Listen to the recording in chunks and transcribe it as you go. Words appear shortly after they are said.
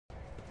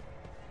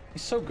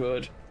He's so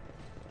good.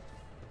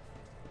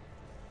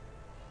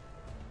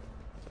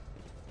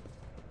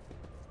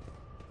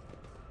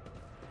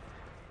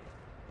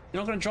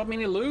 You're not gonna drop me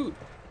any loot?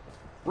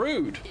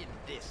 Rude. In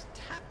this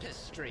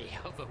tapestry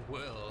of a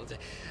world,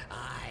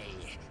 I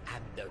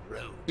am the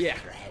road Yeah.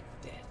 thread.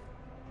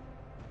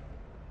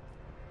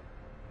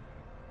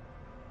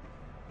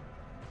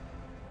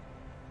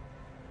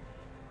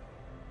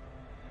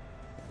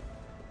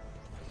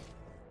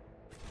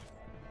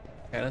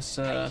 Okay, let's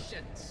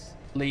Patience.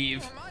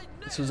 leave.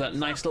 This was a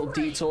nice little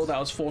detour that I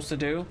was forced to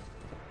do.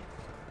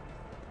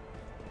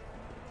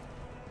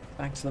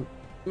 Back to the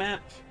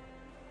map.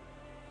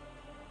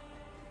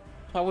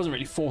 I wasn't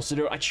really forced to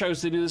do it. I chose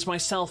to do this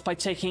myself by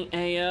taking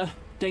a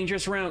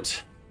dangerous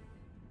route.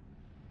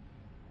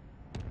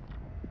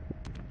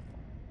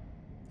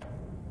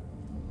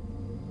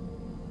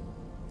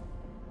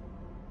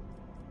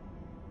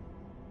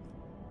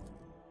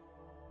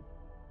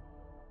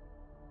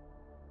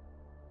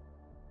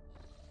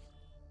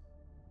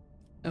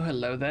 Oh,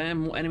 hello there.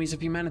 More enemies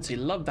of humanity.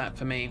 Love that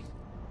for me.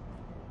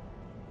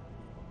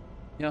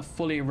 You're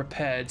fully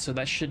repaired, so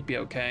that should be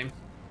okay.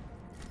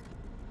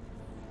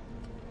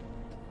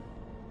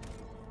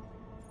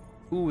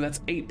 Ooh,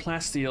 that's 8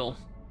 plasteel.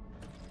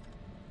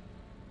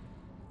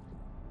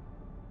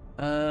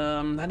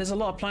 That is a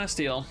lot of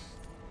plasteel.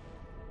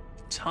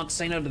 It's hard to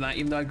say no to that,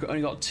 even though I've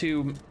only got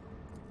 2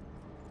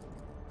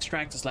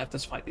 extractors left.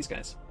 Let's fight these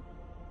guys.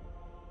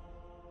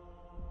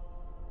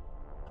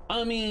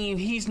 I mean,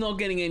 he's not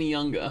getting any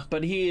younger,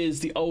 but he is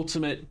the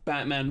ultimate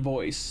Batman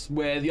voice,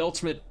 where the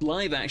ultimate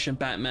live-action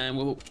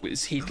Batman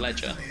is Heath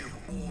Ledger.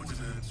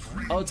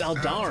 Oh, it's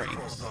Aldari.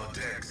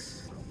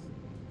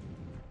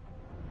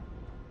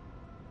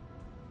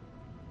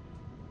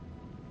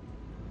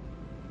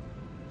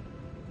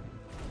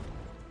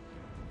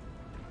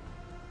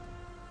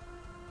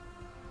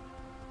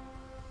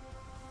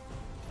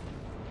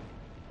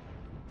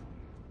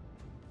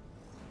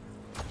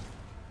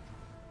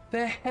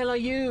 The hell are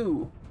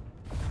you?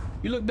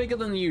 You look bigger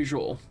than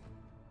usual.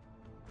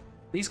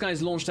 These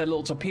guys launched their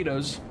little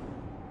torpedoes.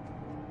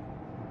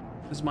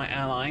 This is my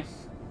ally.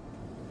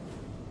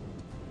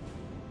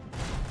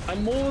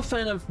 I'm more a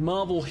fan of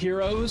Marvel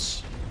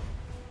heroes,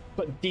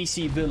 but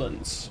DC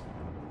villains.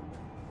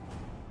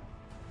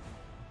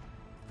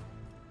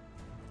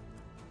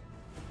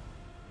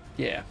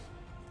 Yeah.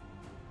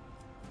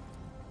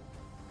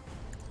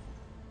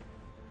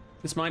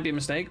 This might be a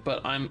mistake,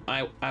 but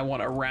I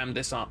want to ram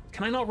this up.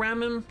 Can I not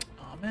ram him?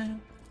 Oh man.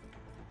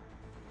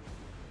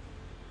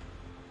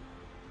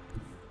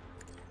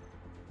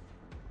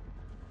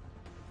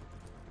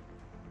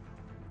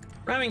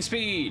 Ramming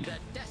speed. The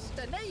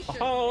destination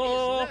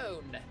Oh. is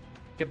known.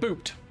 Get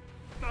booped.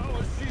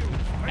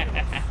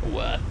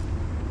 What?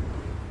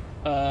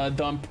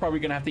 Though I'm probably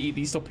gonna have to eat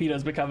these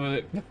torpedoes because of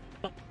it.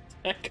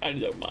 I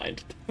kind of don't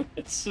mind.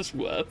 It's just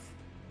worth.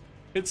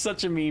 It's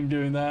such a meme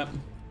doing that.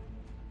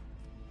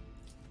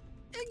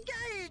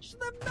 Engage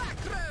the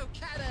macro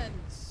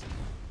cannons.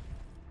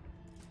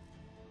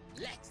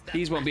 Let the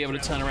These won't be able to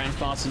turn around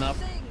fast enough.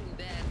 sing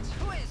their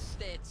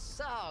twisted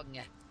song.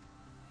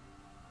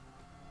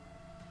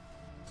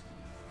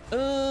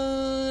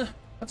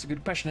 That's a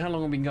good question. How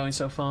long have we been going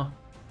so far?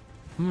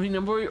 I mean,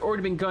 I've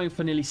already been going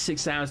for nearly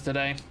 6 hours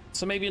today.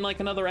 So maybe in like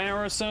another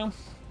hour or so?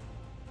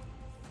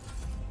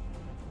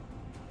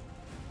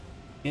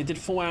 Yeah, I did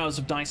 4 hours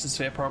of Dyson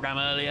Sphere program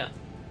earlier.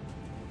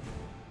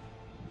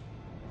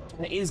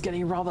 It is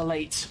getting rather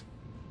late.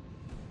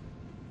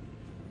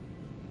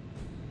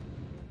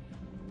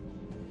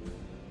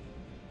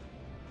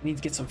 I need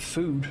to get some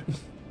food.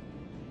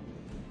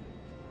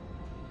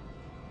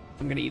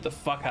 I'm gonna eat the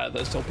fuck out of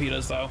those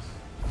torpedoes though.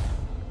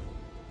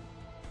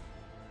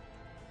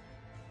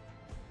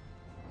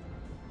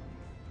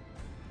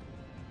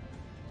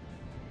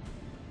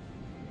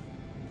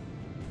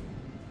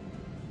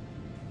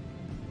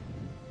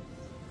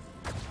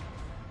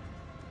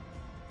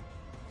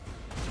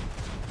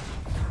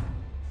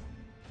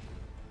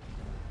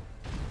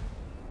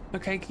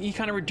 Okay, you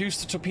kind of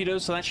reduced the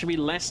torpedoes, so that should be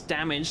less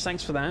damage.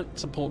 Thanks for that,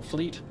 support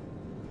fleet.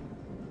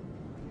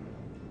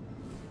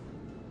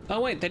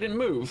 Oh wait, they didn't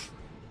move.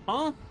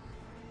 Huh?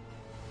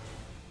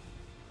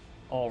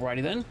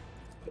 Alrighty then.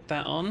 Put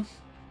that on.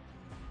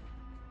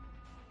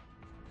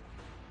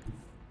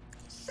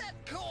 Set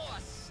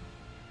course.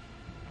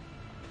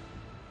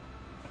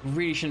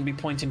 Really shouldn't be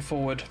pointing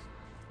forward.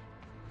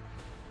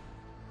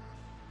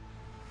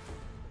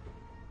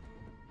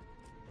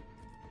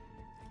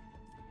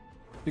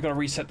 We gotta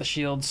reset the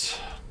shields.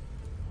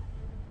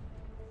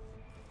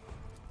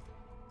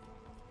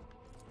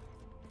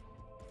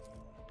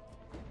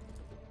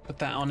 Put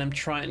that on him,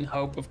 try and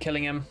hope of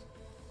killing him.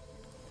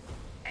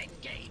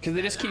 Because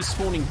they just keep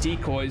spawning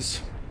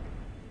decoys.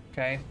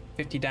 Okay,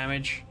 50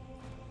 damage.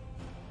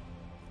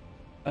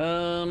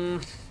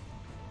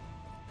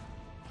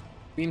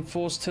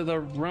 Reinforce to the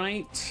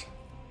right.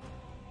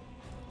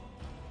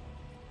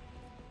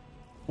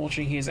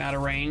 Fortunately, he is out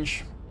of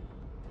range.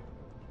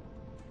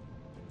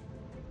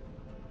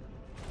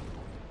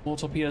 More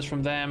torpedoes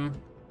from them.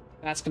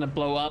 That's gonna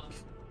blow up.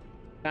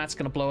 That's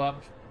gonna blow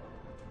up.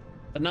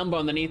 The number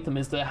underneath them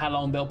is how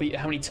long they'll be,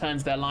 how many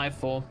turns they're alive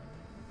for.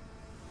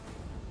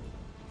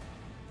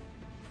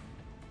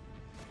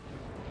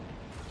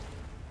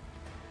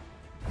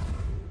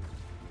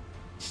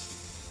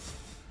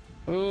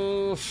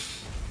 Oof.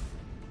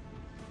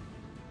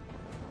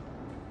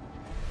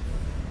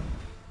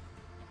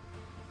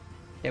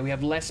 Yeah, we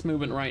have less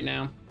movement right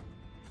now.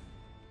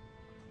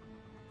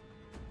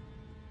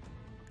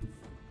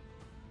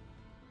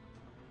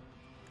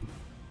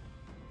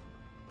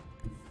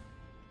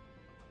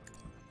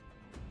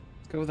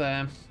 Go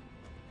there.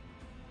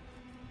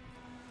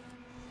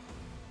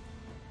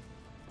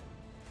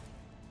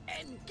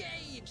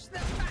 Engage the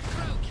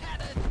macro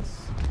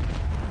cannons.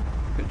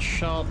 Good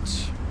shot.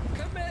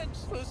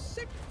 Commence the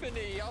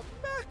symphony of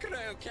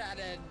macro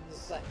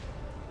cannons.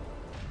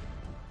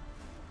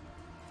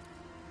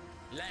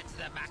 Let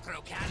the macro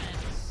cannons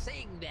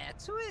sing their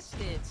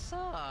twisted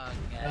song.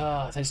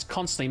 Ah, they just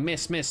constantly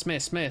miss, miss,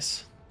 miss,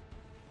 miss.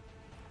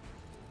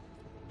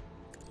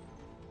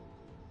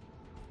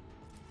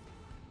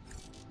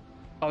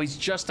 Oh, he's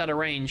just out of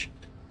range.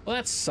 Well,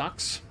 that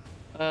sucks.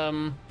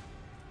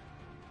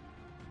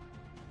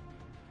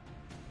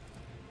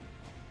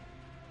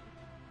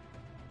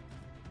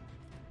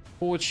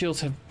 Forward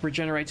shields have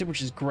regenerated,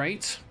 which is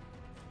great.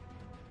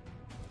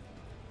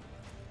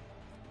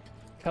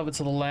 Cover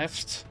to the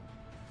left.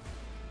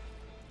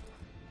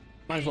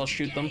 Might as well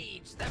shoot them.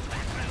 Engage the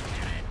macro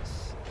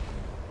cannons.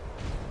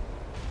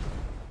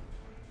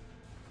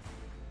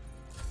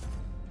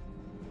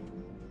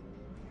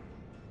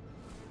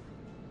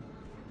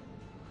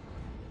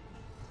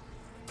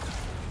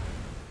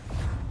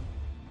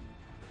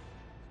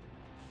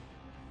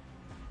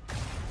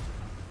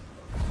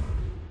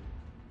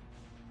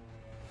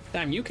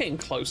 Damn, you came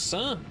close,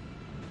 sir.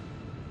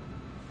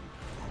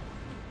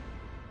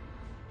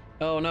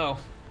 Oh no.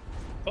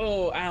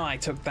 Oh, ally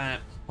took that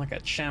like a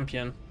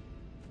champion.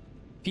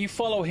 If you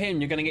follow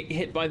him, you're gonna get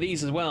hit by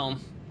these as well.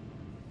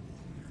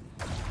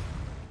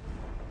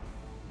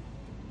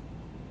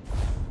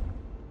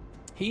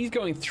 He's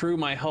going through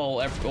my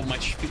hull, or my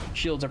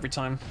shields every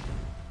time.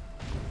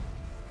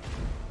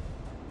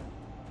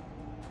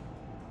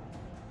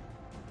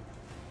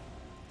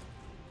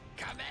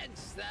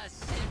 Commence the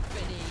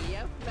symphony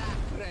of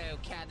macro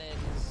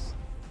cannons.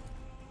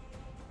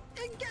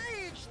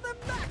 Engage the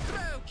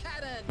macro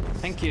cannons.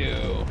 Thank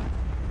you.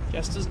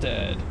 Jester's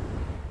dead.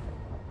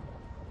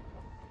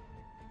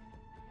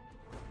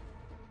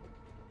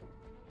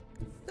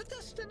 The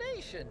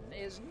destination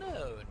is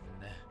known.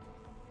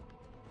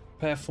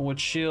 Prepare forward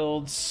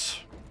shields.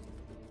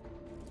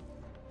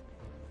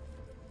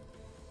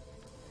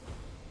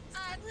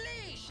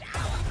 Unleash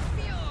our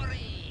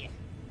fury.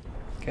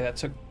 Okay, that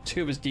took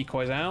 2 of his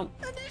decoys out.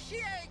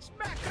 Initiate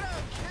macro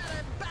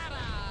cannon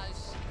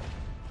barrage.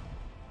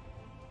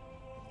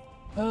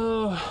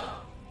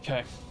 Oh,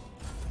 okay.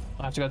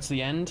 I have to go to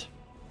the end.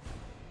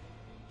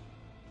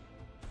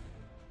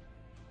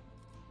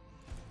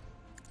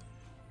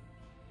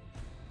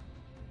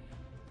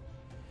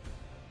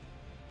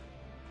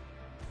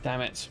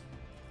 Damn it.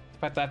 The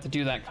fact that I have to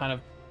do that kind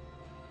of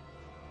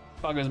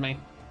buggers me.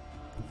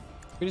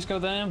 Can we just go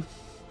there?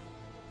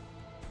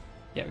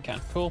 Yeah, we can.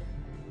 Cool.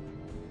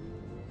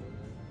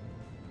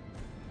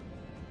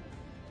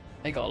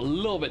 They got a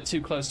little bit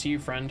too close to you,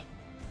 friend.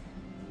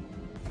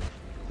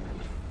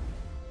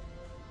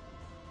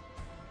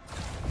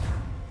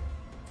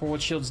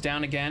 Forward shield's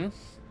down again.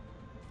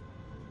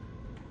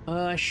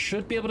 I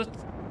should be able to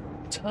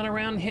turn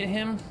around and hit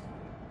him.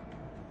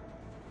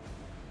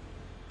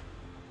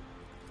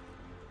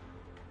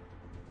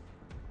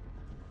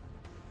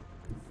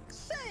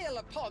 Sail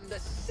upon the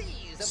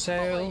seas of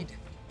Sail. void.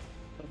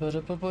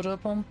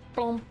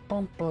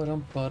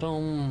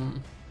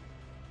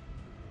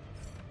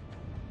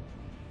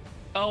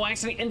 Oh, I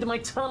accidentally ended my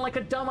turn like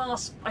a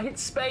dumbass. I hit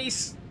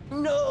space.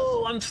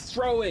 No, I'm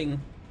throwing.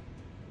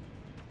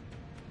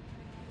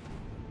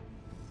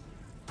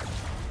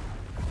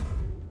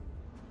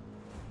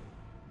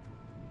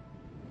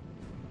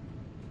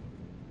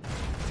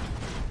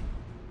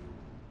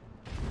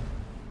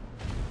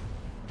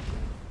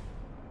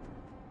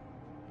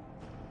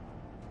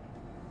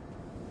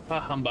 Ah,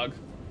 humbug.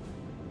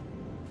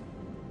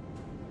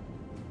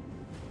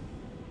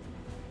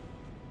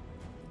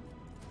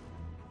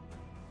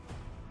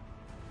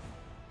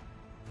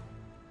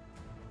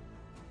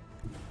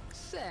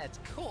 Set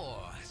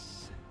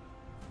course.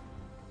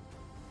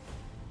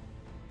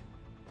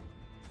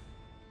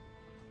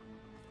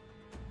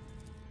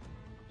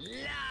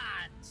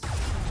 Lads!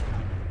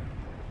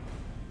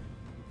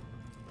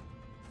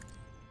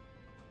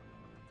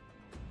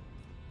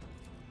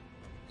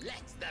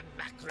 Let the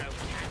macro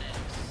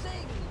cannons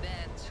sing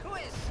their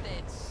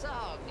twisted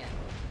song.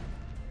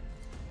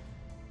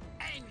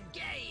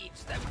 Engage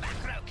the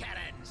macro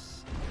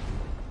cannons.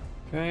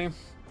 Okay.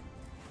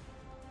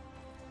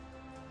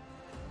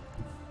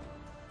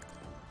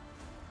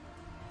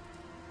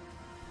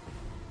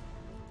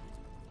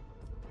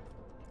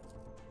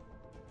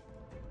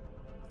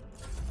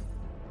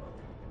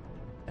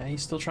 Yeah,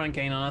 he's still trying to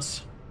gain on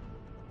us.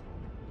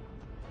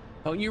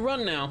 Oh, you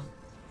run now.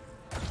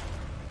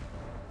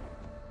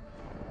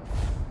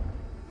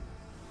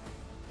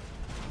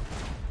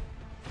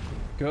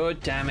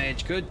 Good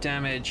damage, good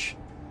damage.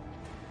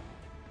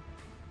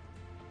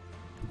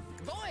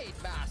 Void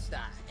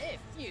Master, if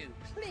you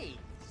please.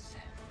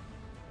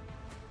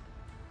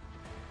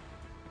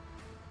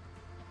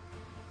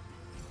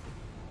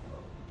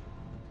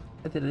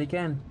 I did it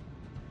again.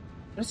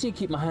 I just need to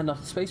keep my hand off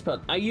the space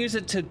button. I use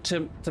it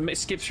to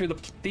skip through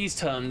these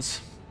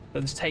turns that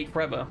just take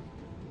forever.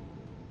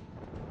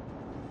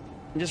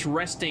 And just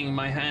resting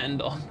my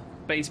hand on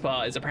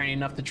spacebar is apparently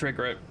enough to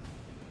trigger it.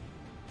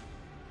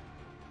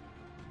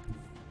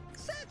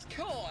 Set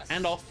course.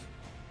 Hand off.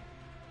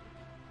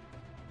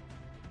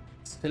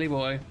 Silly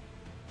boy.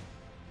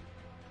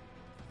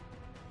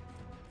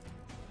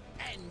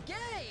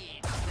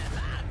 Engage,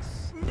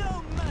 lads.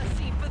 No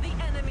mercy for the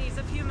enemies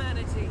of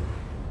humanity.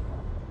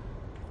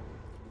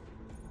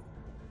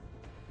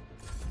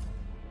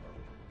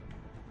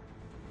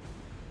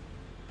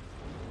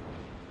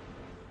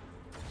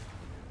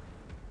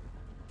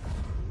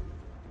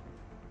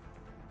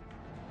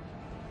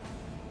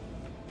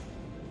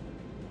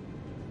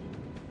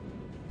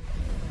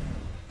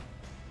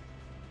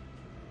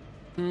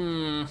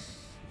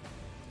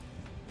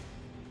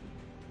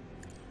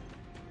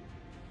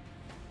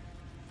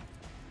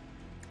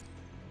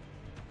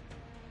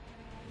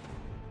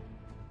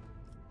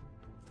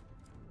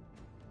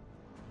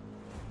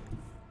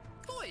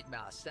 Void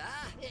Master,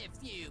 if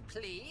you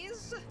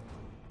please.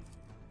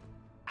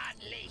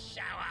 Unleash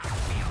our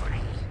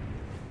fury.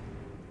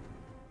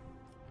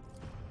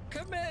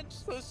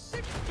 Commence the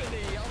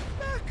symphony of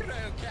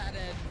macro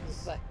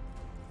cannons.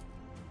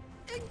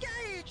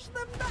 Engage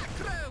the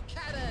macro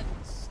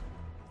cannons.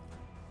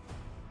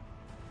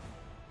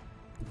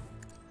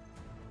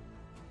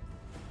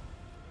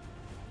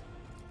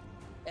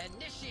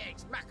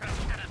 Initiate macro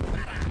cannon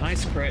barrage.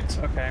 Nice crit,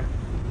 okay.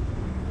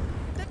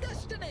 The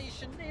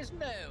destination is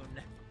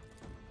known.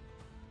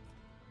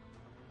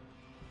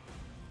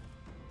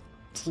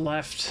 It's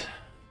left.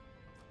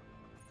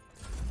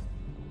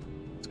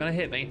 It's gonna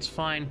hit me, it's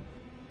fine.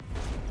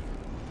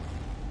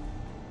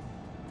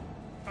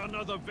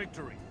 Another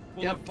victory.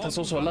 For Yep, the that's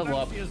also a level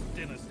up. Valencia's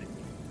dynasty.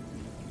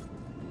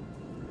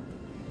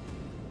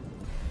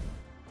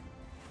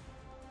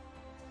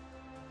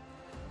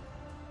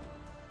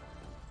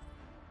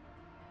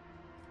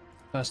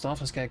 First off,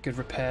 let's get a good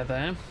repair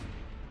there.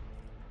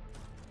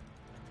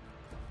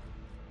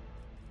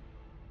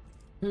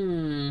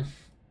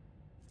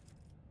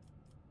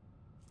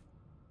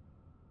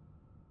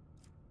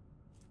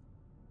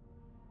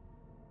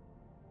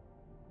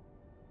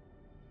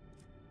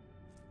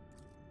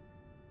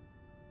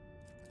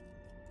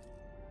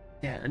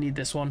 Yeah, I need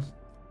this one.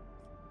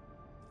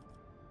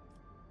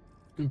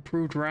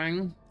 Improved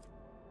RAM,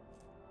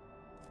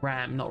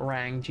 not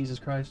rang, Jesus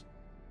Christ.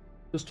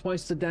 Just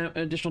twice the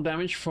additional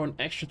damage for an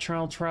extra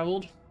child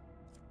traveled.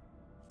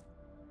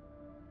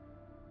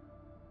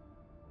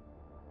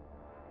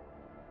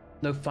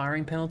 No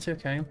firing penalty,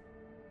 okay.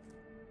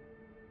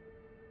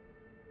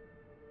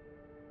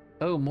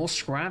 Oh, more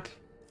scrap.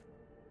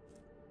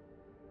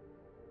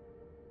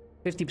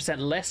 50%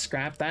 less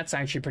scrap, that's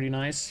actually pretty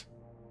nice.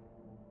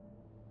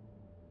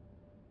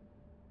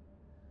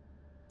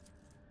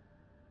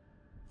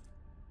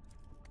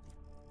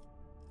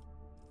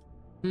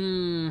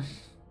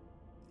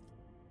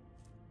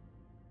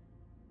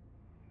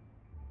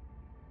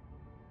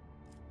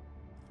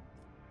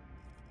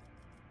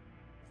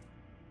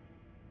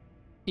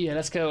 Yeah,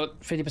 let's go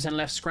 50%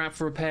 left scrap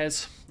for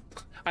repairs.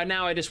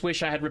 Now I just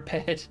wish I had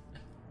repaired.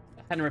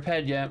 I hadn't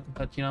repaired yet,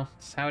 but you know,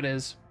 it's how it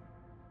is.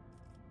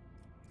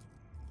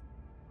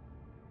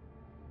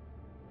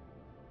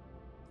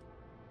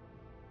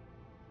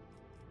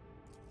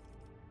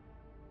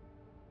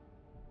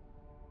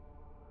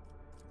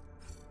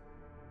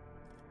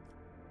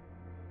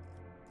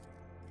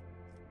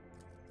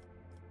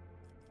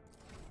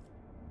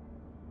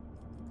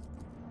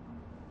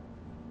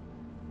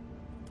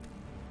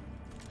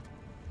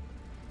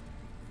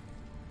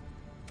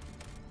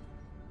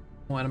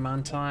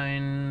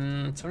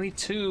 Adamantine. It's only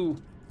 2.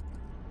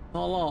 Not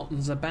a lot.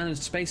 There's a abandoned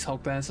space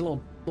hulk there. It's a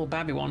little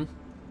babby one.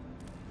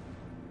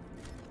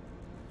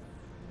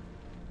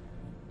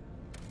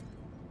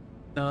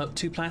 No,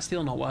 2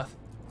 plasteel, not worth.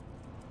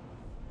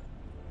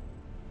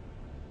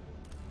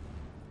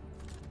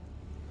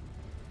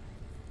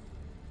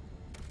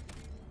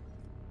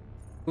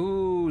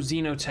 Ooh,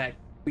 Xenotech.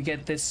 We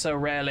get this so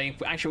rarely.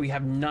 Actually, we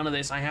have none of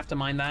this. I have to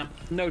mine that.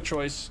 No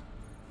choice.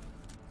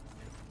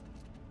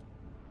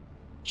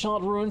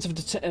 Charred ruins have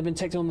been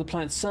detected on the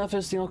planet's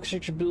surface. The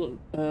architecture,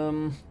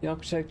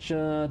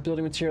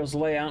 building materials,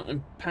 layout,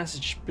 and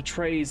passage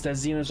betrays their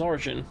Xeno's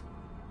origin.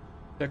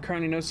 There are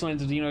currently no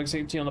signs of Xeno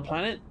activity on the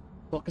planet.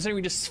 Well, considering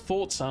we just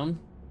fought some.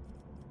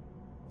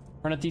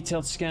 Run a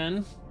detailed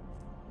scan.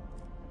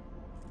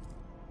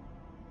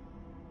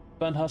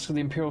 Burnt husk of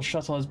the Imperial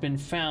shuttle has been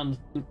found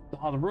at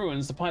the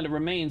ruins. The pilot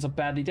remains are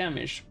badly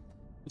damaged.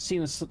 We've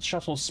seen the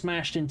shuttle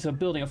smashed into a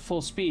building at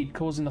full speed,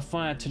 causing the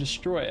fire to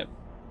destroy it.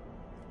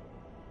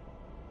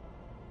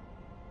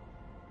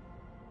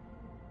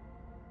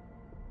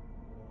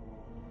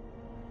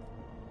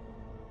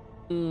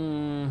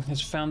 Has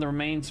found the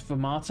remains of a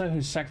martyr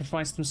who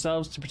sacrificed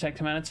themselves to protect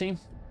humanity.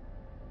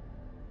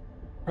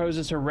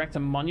 Proposes to erect a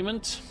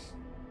monument.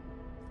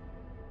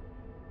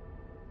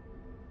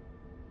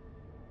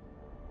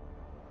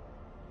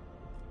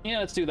 Yeah,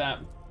 let's do that.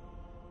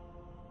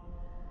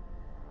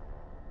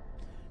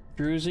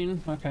 Druzine,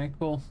 okay,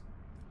 cool.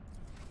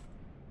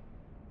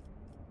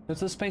 Go to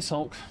the Space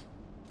Hulk.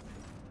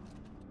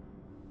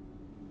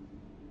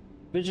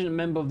 Vigilant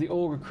member of the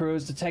Augur crew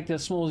has detected a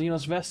small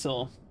Xenos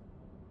vessel.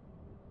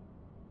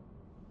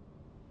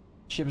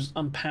 Ship is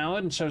unpowered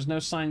and shows no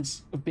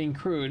signs of being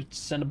crewed.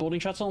 Send a boarding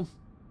shuttle.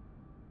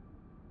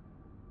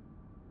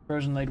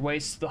 Corrosion laid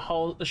waste to the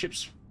hull, the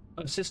ship's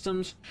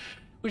systems,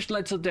 which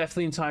led to the death of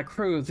the entire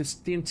crew.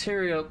 The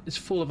interior is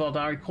full of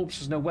Eldari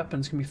corpses. No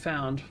weapons can be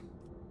found.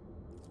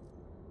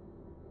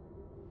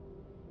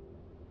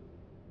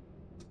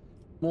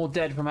 More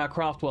dead from our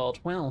craft world.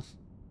 Well,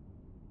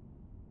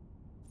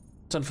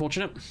 it's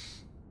unfortunate.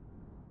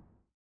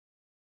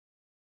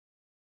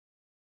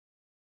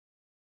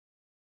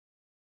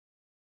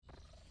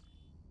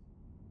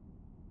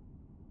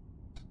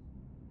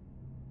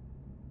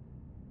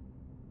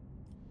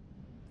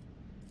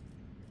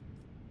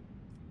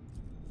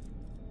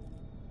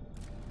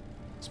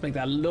 Let's make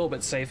that a little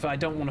bit safer. I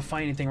don't want to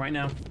find anything right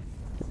now.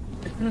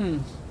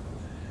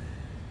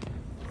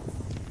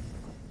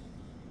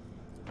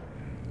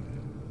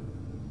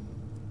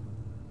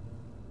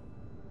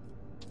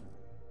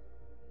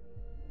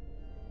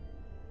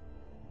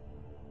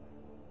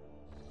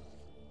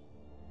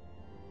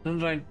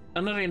 An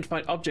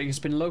unidentified object has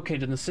been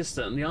located in the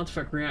system. The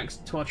artifact reacts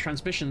to our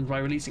transmissions by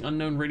releasing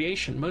unknown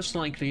radiation, most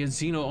likely a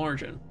Xeno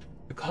origin.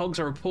 The cogs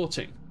are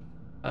reporting.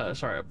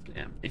 Sorry.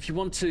 Yeah. If you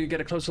want to get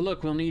a closer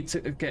look, we'll need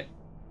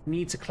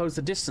to close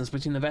the distance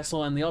between the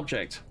vessel and the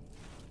object.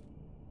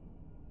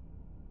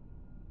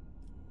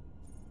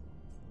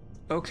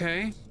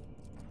 Okay.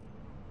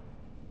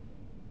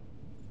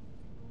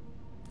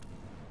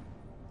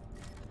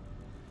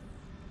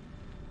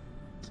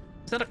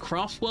 Is that a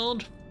craft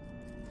world?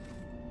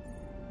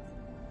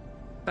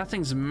 That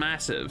thing's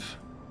massive.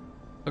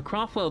 The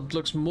craft world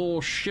looks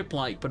more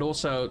ship-like, but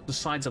also the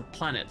size of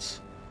planets.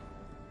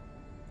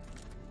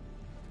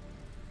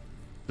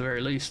 At the very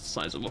least, the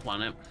size of a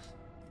planet.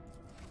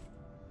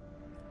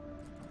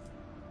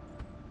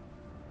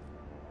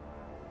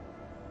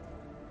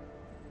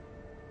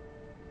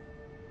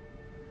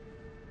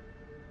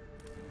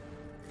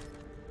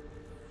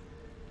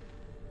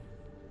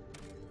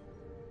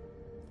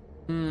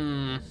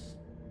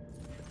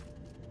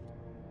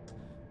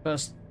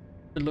 First,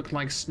 it looked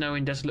like snow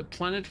in desolate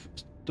planet,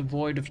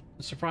 devoid of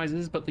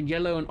surprises, but the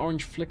yellow and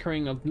orange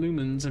flickering of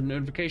lumens and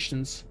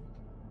notifications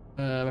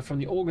from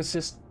the Augur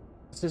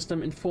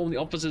system informed the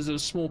officers that a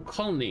small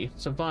colony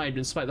survived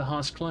despite the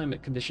harsh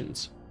climate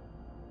conditions.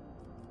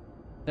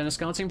 Then a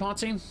scouting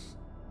party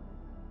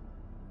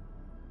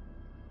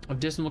of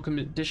dismal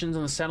conditions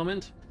on the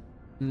settlement.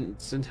 And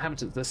its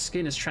inhabitants, their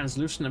skin is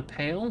translucent and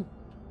pale.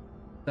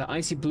 Their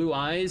icy blue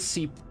eyes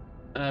see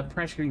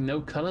practically no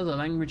color. The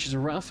language is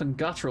rough and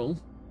guttural.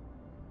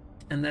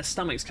 And their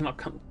stomachs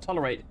cannot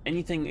tolerate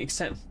anything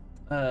except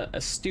a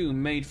stew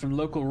made from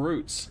local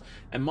roots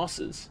and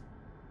mosses.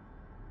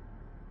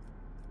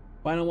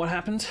 Find out what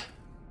happened?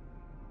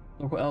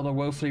 Local elder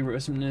woefully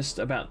reminisced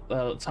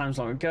about times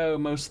long ago.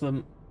 Most of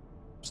them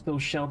still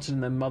sheltered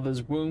in their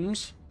mother's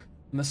wombs.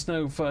 When the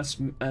snow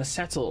first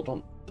settled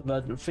on the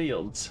verdant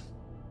fields.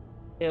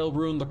 Hail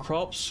ruined the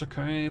crops.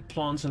 Okay,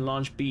 plants and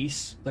large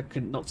beasts that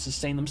could not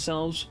sustain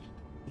themselves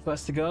were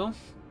first to go.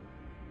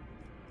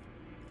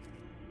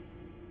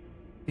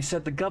 He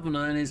said the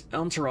governor and his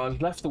entourage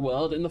left the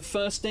world in the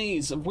first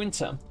days of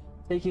winter,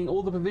 taking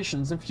all the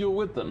provisions and fuel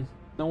with them.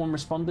 No one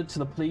responded to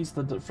the pleas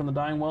from the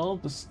dying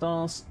world. The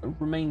stars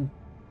remained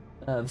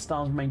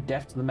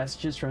deaf to the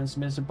messages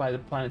transmitted by the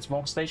planet's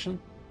Vox station.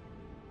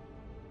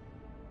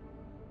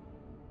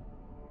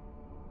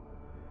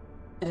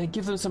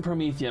 Give them some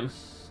promethium.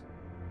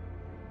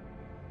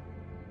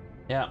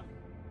 Yeah.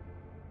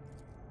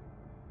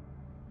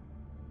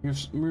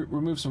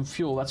 Remove some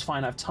fuel. That's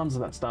fine. I have tons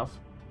of that stuff.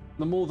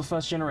 The more the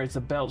first generator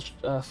belched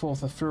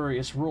forth a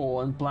furious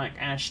roar and black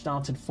ash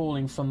started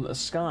falling from the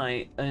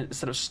sky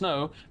instead of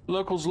snow, the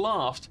locals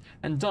laughed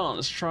and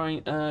danced,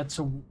 trying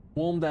to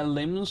warm their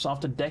limbs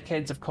after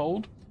decades of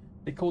cold.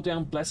 They called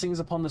down blessings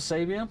upon the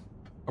Savior,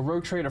 a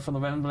rogue trader from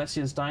the Van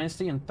Valesia's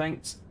dynasty, and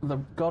thanked the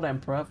God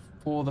Emperor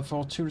for the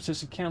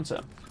fortuitous encounter.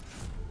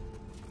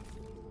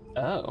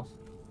 Oh.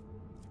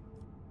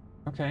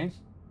 Okay.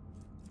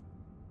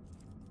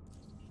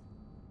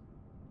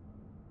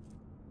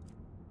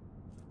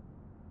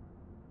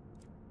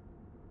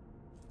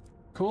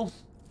 Cool.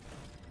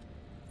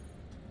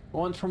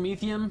 Want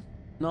promethium?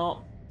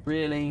 Not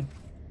really.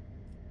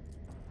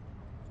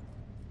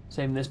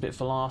 Saving this bit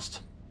for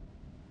last.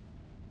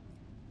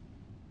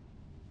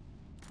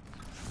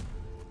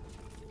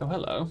 Oh,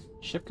 hello.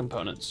 Ship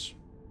components.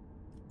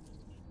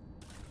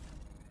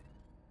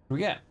 What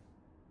do we get?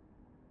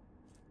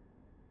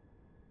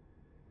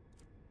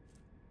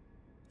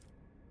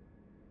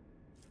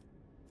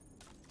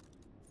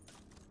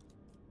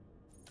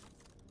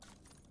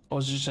 Or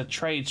was it just a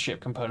trade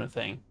ship component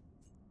thing?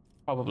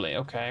 Probably,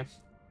 okay.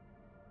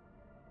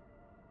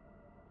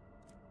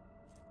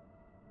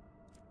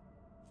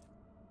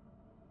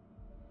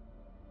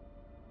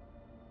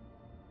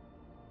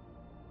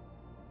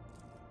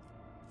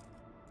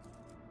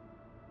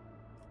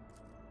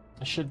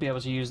 I should be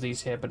able to use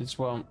these here, but it just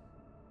won't.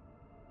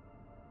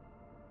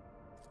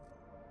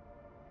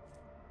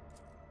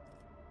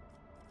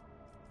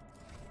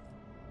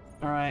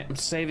 Alright, I'm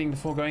saving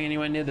before going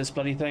anywhere near this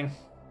bloody thing.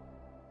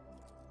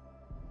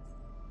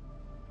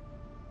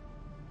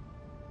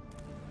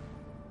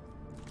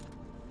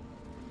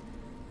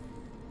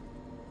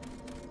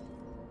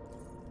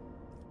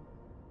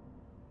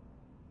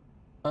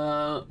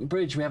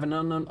 Bridge, we have an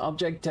unknown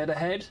object dead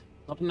ahead.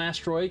 Not an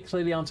asteroid,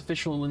 clearly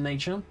artificial in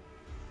nature,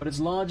 but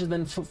it's larger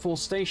than Footfall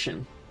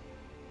Station.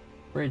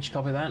 Bridge,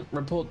 copy that.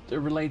 Report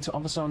relayed to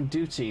officer on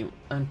duty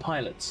and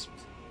pilots.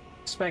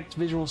 Expect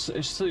visual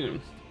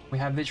soon. We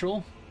have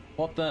visual.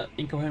 What the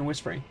incoherent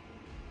whispering?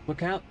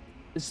 Look out!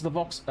 This is the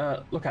Vox.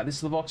 Look out! This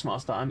is the Vox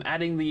Master. I'm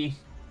adding the.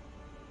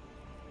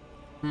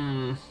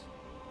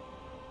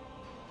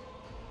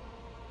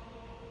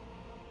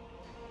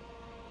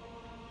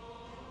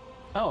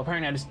 Oh,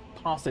 apparently I just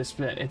passed this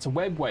bit. It's a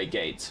webway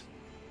gate.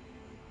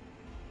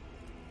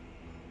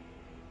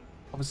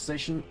 Officer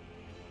station.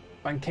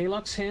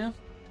 Bankalux here.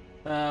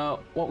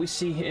 What we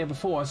see here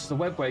before us is the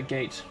webway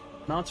gate.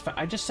 An artifact.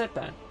 I just said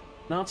that.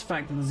 An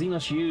artifact that the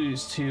Xenos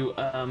used to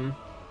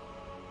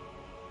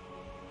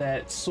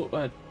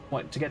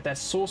to get their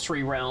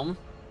sorcery realm,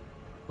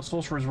 or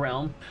sorcerer's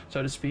realm,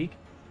 so to speak.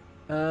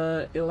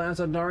 It allows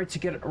Aldari to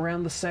get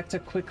around the sector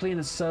quickly, and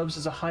it serves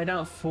as a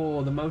hideout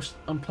for the most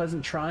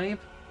unpleasant tribe.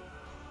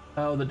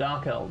 Oh, the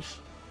Dark Elves.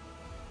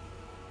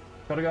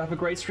 Gotta go have a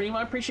great stream.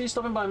 I appreciate you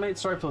stopping by, mate.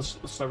 Sorry for the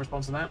slow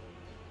response to that.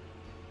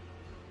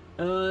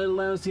 It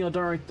allows the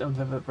Aldari.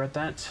 I've read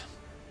that.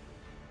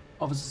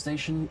 Officer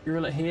station.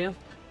 You're here.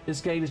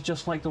 This gate is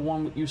just like the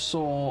one you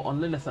saw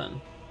on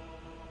Lilithan.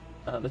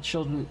 The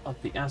children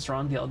of the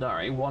Azeron, the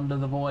Aldari, wander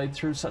the void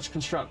through such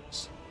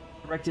constructs.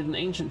 Erected in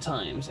ancient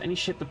times, any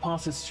ship that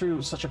passes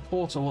through such a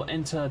portal will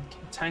enter a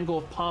tangle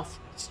of paths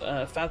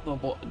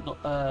fathomable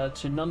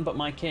to none but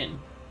my kin.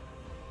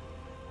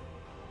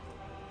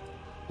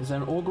 Is there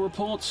an auger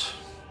report?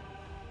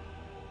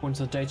 According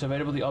to the data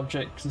available, the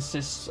object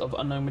consists of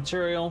unknown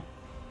material,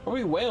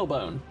 probably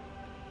whalebone.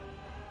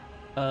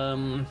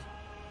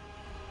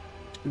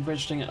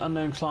 Registering an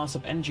unknown class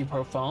of energy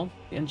profile.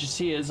 The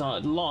engineers are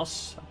at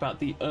loss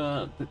about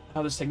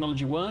how this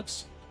technology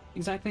works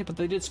exactly, but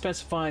they did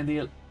specify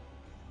the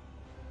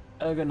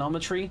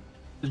ergonometry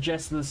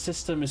suggests that the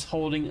system is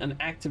holding an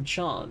active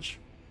charge.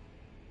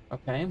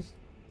 Okay.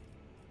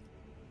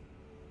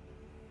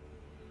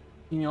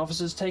 Any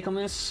officers' take on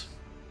this?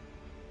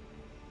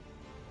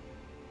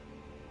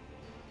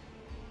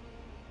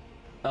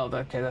 Oh,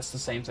 okay, that's the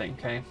same thing.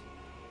 Okay.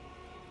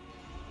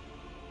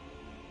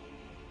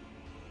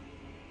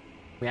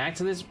 We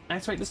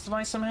activate this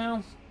device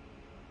somehow?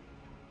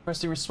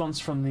 Requesting response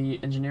from the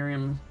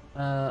engineering.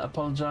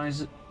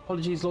 Apologies,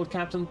 Lord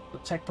Captain. The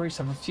tech priests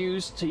have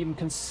refused to even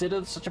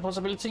consider such a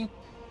possibility.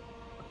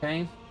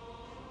 Okay.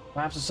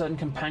 Perhaps a certain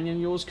companion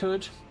of yours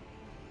could.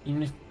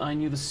 Even if I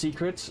knew the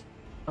secret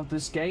of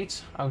this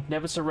gate, I would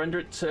never surrender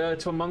it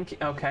to a monkey.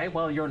 Okay,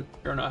 well, you're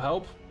no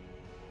help.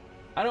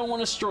 I don't want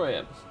to destroy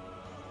it.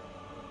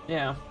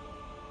 Yeah.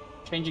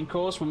 Changing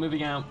course, we're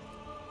moving out.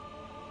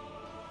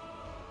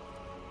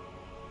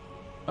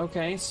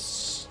 Okay,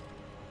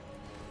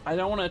 I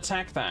don't want to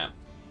attack that.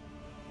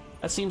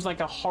 That seems like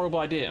a horrible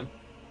idea.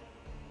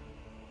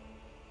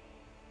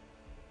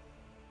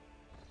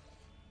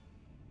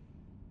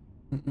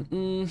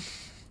 Doing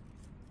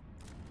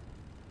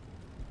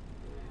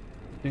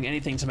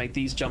anything to make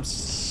these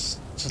jumps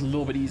just a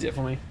little bit easier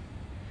for me.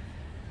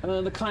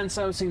 The clan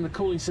servicing the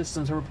cooling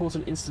systems have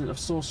reported an incident of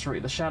sorcery.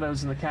 The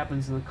shadows in the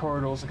cabins and the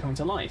corridors are coming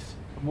to life.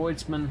 The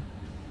voidsman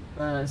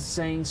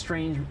saying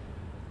strange,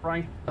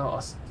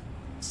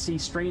 see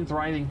strange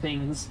writhing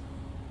things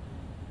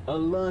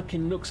lurk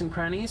in nooks and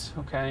crannies.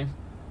 Okay.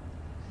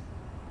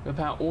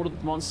 About ordered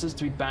the monsters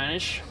to be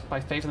banished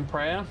by faith and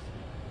prayer.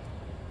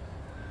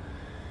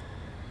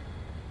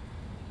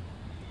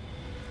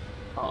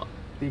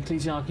 The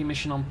ecclesiarchy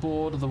mission on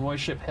board of the voice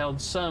ship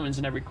held sermons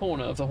in every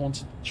corner of the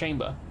haunted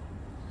chamber.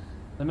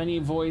 The many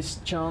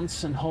voiced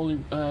chants and holy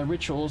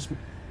rituals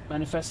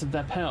manifested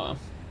their power.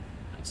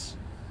 Nice.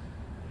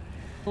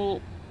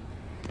 Cool.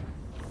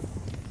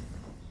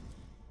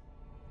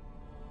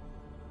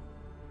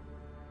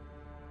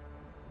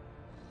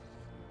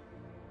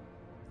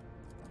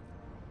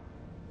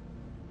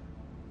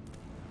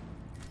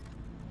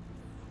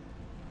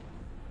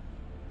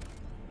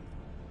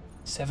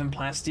 Seven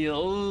plasteel.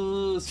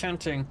 Oh, it's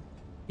tempting.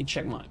 You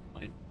check my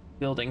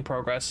building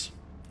progress.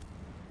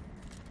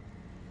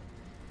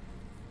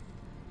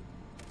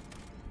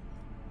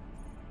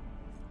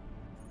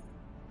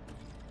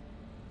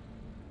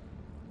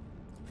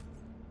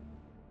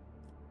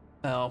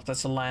 Oh,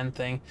 that's a land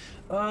thing.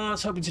 Oh, I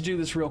was hoping to do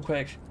this real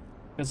quick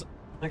because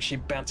I'm actually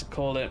about to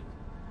call it.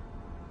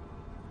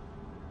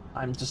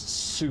 I'm just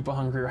super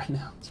hungry right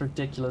now. It's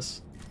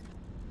ridiculous.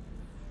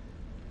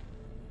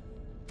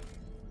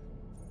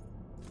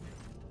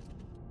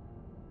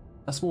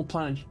 A small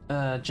planet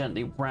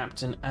gently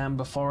wrapped in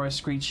amber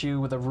forest greets you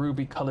with a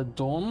ruby-colored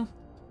dawn.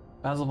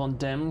 Basil von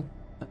Dem,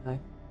 the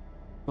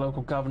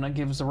local governor,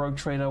 gives the rogue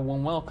trader a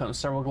warm welcome.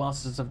 Several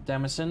glasses of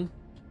Demicin.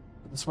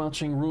 The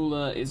sweltering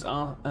ruler is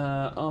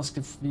asked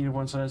if you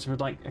would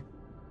like to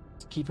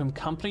keep him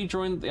company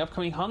during the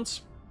upcoming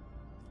hunt.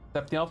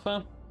 Accept the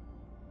offer.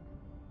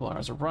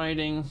 Hours of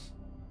riding.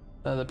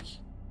 The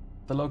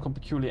local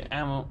peculiar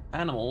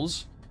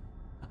animals.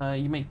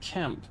 You may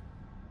camp.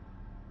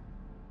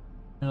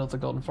 Middle of the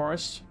Golden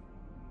Forest.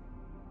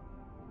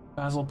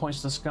 Basil points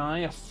to the sky.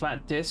 A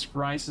flat disc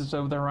rises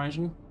over the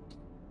horizon,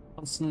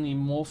 constantly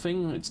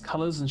morphing its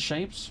colors and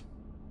shapes.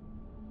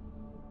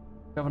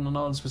 Governor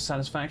nods with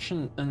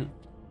satisfaction, and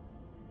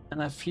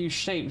a few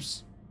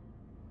shapes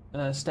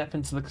step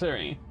into the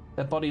clearing.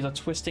 Their bodies are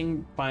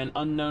twisting by an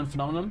unknown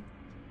phenomenon.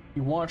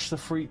 You watch the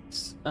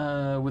freaks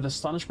with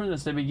astonishment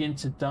as they begin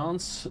to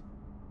dance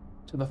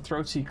to the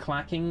throaty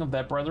clacking of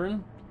their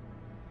brethren,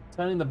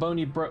 turning the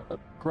bony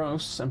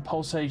gross and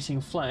pulsating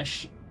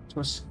flesh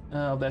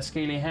of their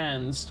scaly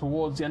hands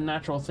towards the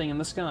unnatural thing in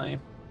the sky.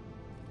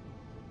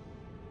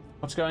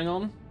 What's going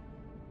on?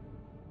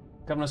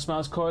 Governor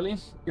smiles coyly.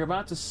 You're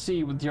about to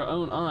see with your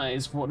own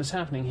eyes what is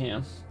happening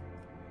here.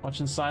 Watch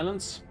in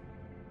silence.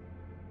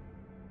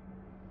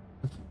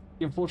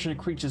 The unfortunate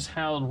creatures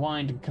howled,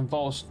 whined, and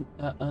convulsed,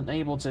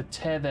 unable to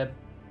tear their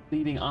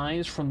bleeding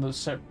eyes from the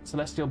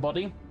celestial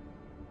body.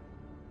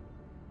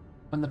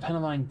 When the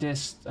Penavine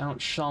disc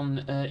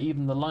outshone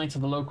even the light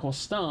of the local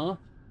star,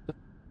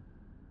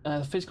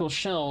 the physical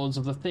shells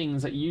of the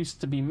things that used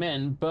to be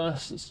men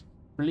burst,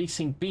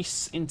 releasing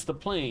beasts into the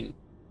plane,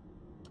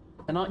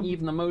 and not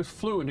even the most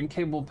fluent and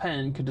capable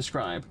pen could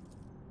describe.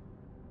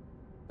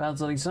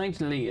 Basil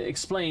excitedly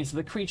explains that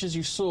the creatures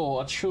you saw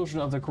are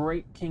children of the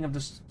great king of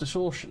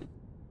distortion.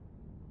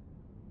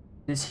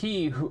 It is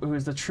he who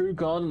is the true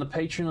god and the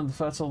patron of the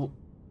fertile...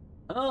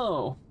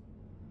 Oh!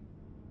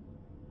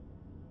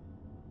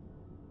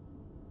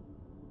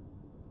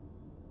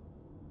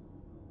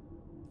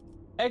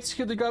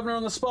 Execute the governor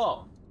on the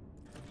spot.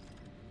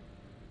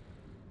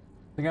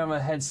 The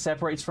governor's head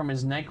separates from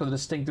his neck with a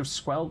distinctive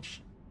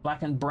squelch.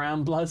 Black and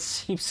brown blood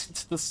seeps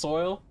into the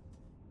soil.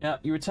 Yeah,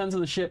 you return to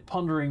the ship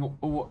pondering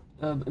what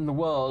in the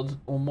world,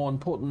 or more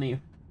importantly,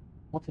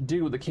 what to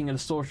do with the King of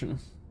Distortion.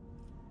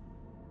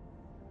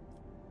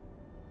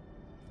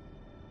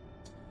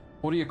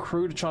 Order your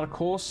crew to chart a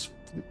course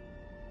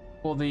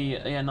for the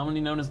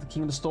anomaly known as the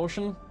King of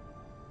Distortion.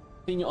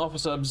 Senior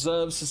officer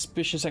observes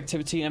suspicious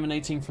activity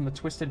emanating from the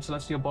twisted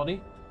celestial body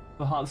of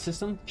the heart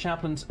system.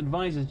 Chaplain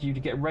advises you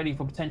to get ready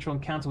for potential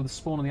encounter with the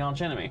spawn of the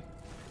archenemy.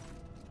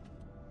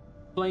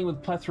 Playing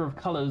with plethora of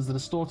colors, the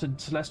distorted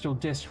celestial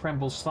disc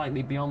trembles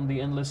slightly beyond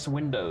the endless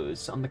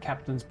windows on the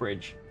captain's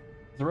bridge.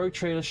 The rogue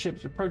trader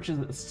ship approaches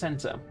at the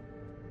center.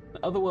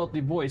 An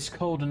otherworldly voice,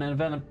 cold and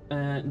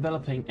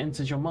enveloping,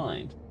 enters your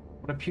mind.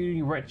 What a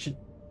puny wretch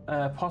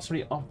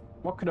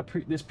what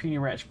could this puny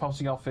wretch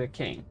possibly offer a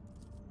king?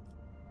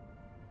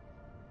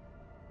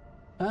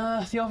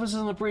 The officers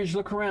on the bridge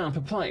look around,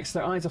 perplexed.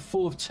 Their eyes are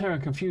full of terror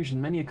and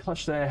confusion. Many have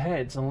clutched their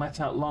heads and let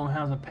out long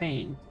howls of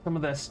pain.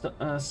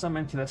 Some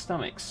empty their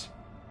stomachs.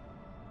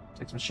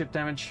 Take some ship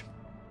damage.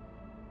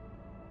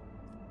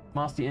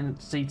 Master the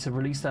entity to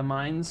release their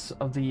minds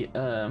of the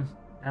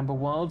amber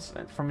worlds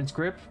from its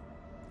grip.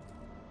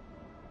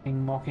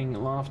 Mocking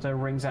laughter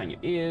rings out in your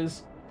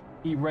ears.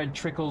 Red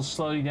trickles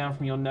slowly down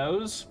from your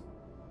nose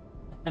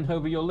and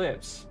over your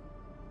lips.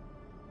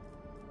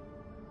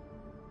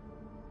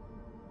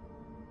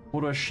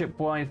 Order a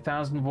ship-wide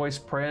 1,000-voice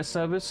prayer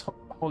service.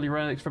 Holy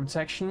relics for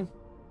protection.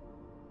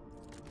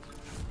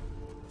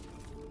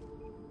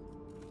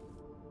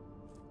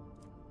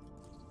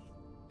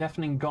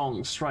 Deafening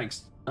gong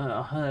strikes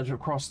heard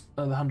across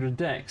the 100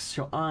 decks.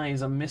 Your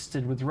eyes are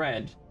misted with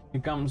red.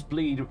 Your gums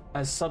bleed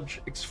as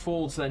subjects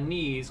fall to their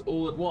knees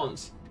all at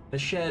once. A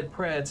shared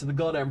prayer to the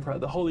God Emperor.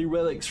 The holy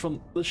relics from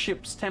the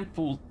ship's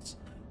temples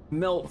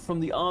melt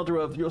from the ardor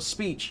of your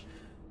speech,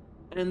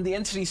 and the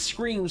entity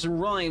screams and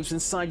writhes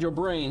inside your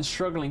brain,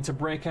 struggling to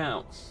break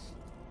out.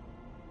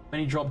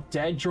 Many drop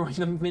dead during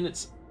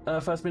the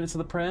first minutes of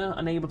the prayer,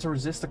 unable to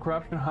resist the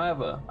corruption.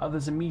 However,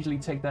 others immediately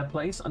take their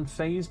place,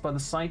 unfazed by the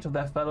sight of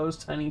their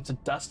fellows turning to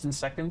dust in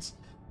seconds.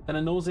 Then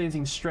a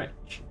nauseating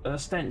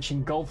stench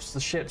engulfs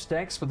the ship's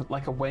decks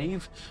like a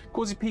wave,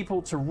 causing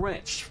people to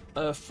retch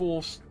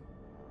forth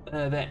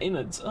their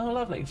innards. Oh,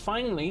 lovely.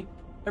 Finally,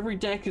 every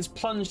deck is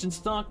plunged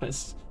into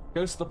darkness.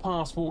 Ghost of the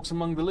past walks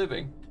among the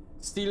living,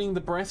 stealing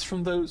the breath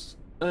from those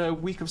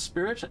weak of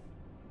spirit,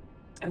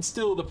 and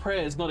still the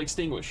prayer is not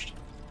extinguished.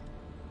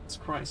 Jesus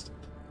Christ.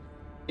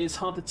 It's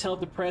hard to tell if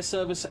the prayer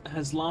service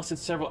has lasted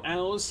several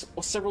hours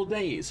or several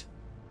days.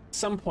 At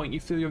some point,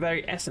 you feel your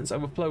very essence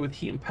overflow with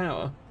heat and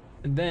power,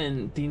 and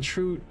then the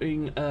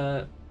intruding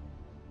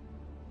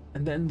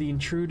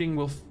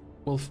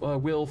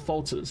will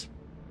falters.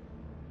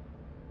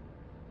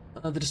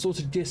 The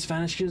distorted disc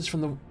vanishes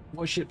from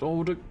Worshipped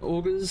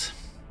augurs,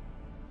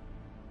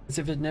 as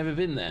if it had never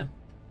been there.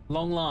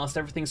 Long last,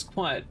 everything's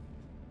quiet.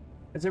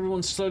 As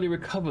everyone slowly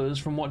recovers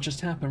from what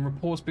just happened,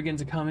 reports begin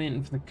to come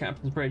in from the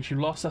captain's bridge.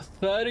 You lost a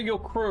third of your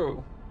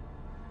crew.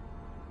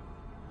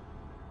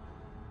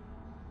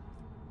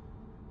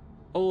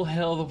 All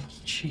hell the...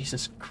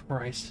 Jesus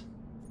Christ.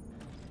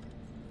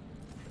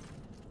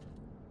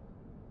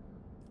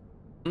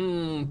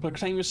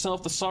 Proclaim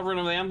yourself the sovereign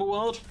of the Amber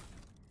World?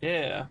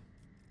 Yeah.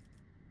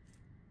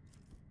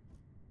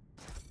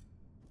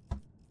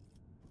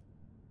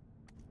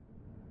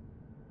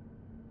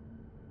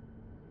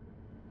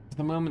 At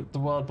the moment, the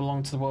world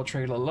belonged to the World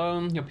Trader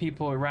alone. Your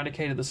people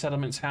eradicated the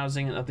settlement's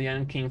housing of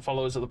the King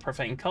followers of the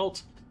profane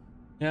cult.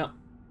 Yeah.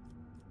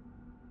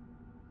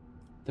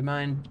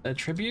 Demand a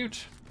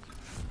tribute.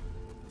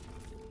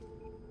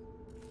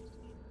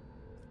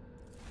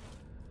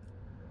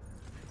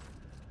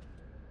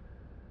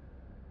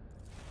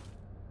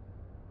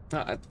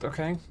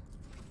 Okay.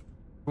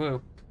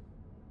 Whoa.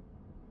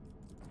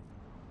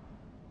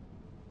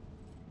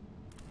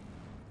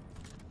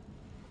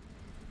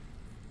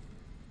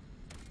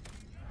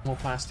 More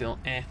plasteel,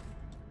 eh.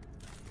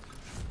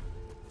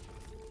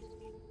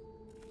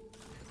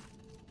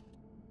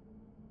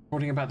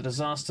 Reporting about the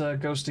disaster,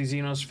 ghostly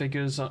Xenos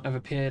figures have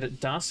appeared at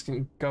dusk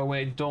and go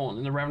away at dawn.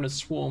 In the ravenous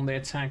swarm, they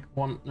attack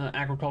one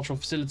agricultural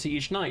facility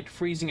each night,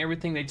 freezing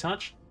everything they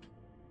touch.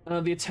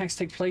 The attacks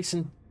take place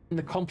in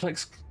the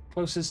complex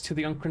closest to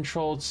the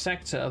uncontrolled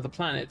sector of the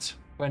planet,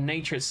 where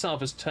nature itself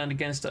has turned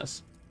against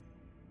us.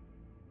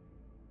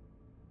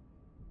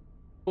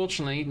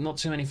 Fortunately, not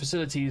too many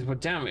facilities were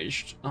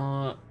damaged.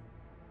 The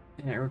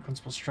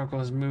irreconcilable struggle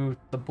has moved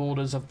the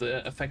borders of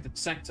the affected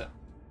sector.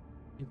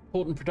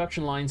 Important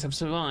production lines have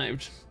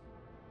survived.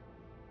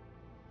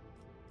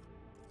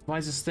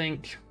 Advisors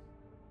think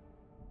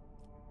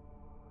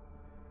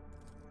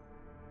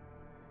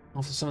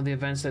after some of the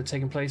events that had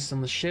taken place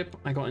on the ship,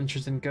 I got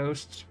interested in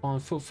ghosts. On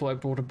footfall, I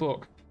brought a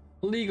book.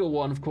 A legal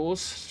one, of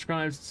course,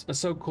 describes a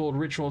so-called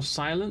ritual of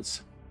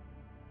silence.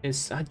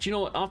 It's, do you know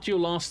what? After your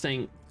last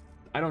thing,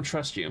 I don't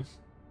trust you.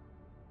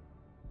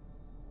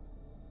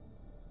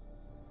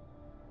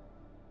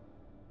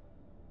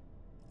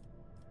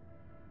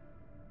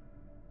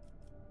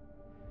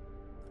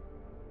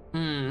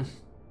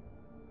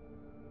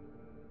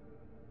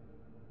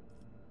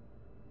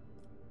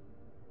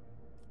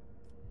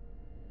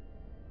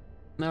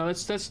 No,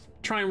 let's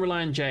try and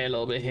rely on Jay a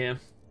little bit here.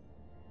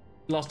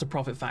 Lost a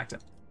profit factor.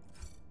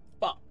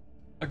 But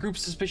a group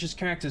of suspicious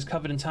characters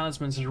covered in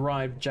talismans has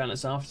arrived,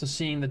 Janice. After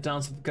seeing the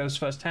dance of the ghost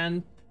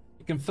firsthand,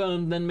 he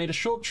confirmed, then made a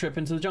short trip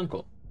into the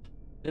jungle.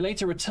 They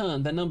later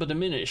returned, their number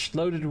diminished,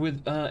 loaded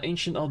with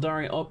ancient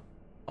Eldari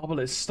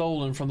obelisks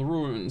stolen from the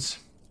ruins.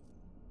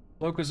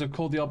 Locals have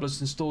called the obelisk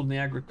installed in the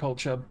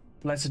agriculture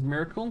blessed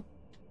miracle.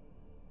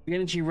 The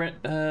energy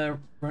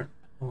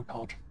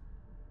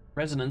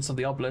resonance of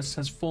the obelisk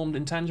has formed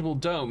intangible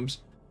domes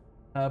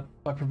by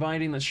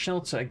providing the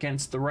shelter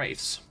against the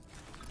wraiths.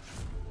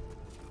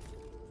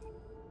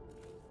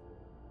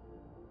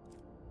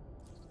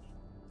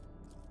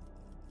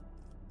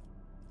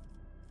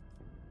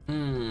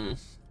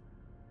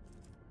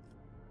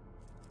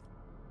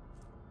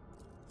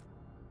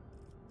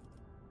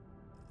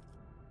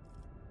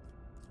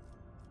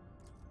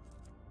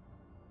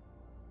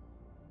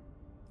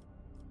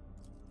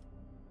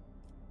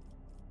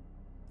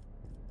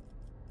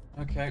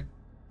 Okay.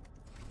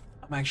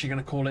 I'm actually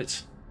going to call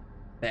it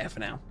there for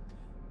now.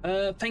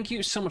 Thank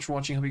you so much for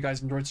watching. Hope you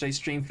guys enjoyed today's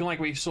stream. If you like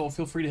what you saw,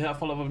 feel free to hit that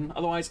follow button.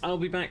 Otherwise, I'll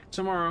be back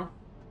tomorrow.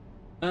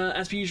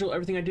 As per usual,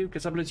 everything I do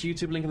gets uploaded to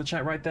YouTube. Link in the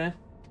chat right there.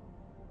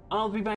 I'll be back.